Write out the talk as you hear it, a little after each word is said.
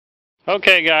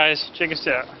Okay, guys, check this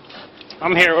out.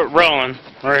 I'm here with Roland.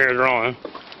 Right here is Roland.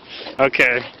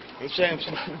 Okay. It's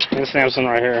Samson. It's Samson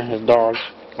right here, his dog.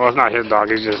 Well, it's not his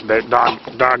dog, it's just that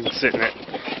dog sitting there.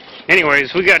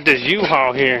 Anyways, we got this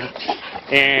U-Haul here,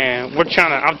 and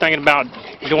I'm thinking about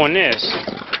doing this.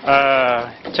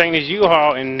 Taking this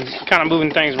U-Haul and kind of moving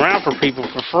things around for people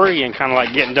for free and kind of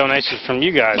like getting donations from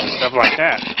you guys and stuff like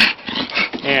that.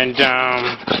 And,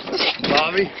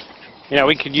 Bobby? you know,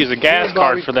 we could use a gas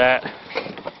card for that.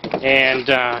 And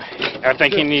I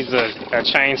think he needs a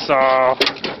chainsaw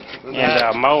and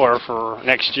a mower for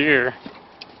next year.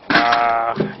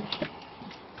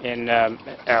 And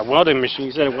a welding machine.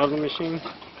 You said a welding machine?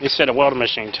 He said a welding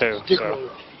machine too.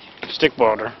 Stick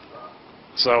welder.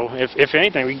 So if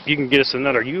anything, you can get us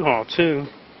another U-Haul too.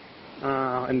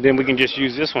 And then we can just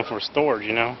use this one for storage,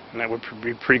 you know. And that would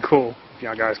be pretty cool if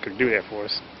y'all guys could do that for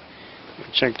us.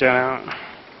 Check that out.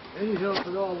 Any help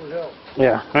at all would help.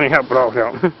 Yeah, any help at all would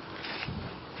help.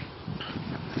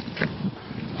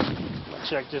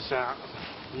 Check this out.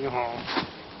 U-Haul.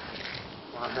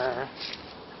 Right here.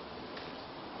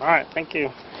 Alright, thank you.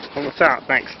 Homeless out.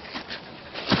 Thanks.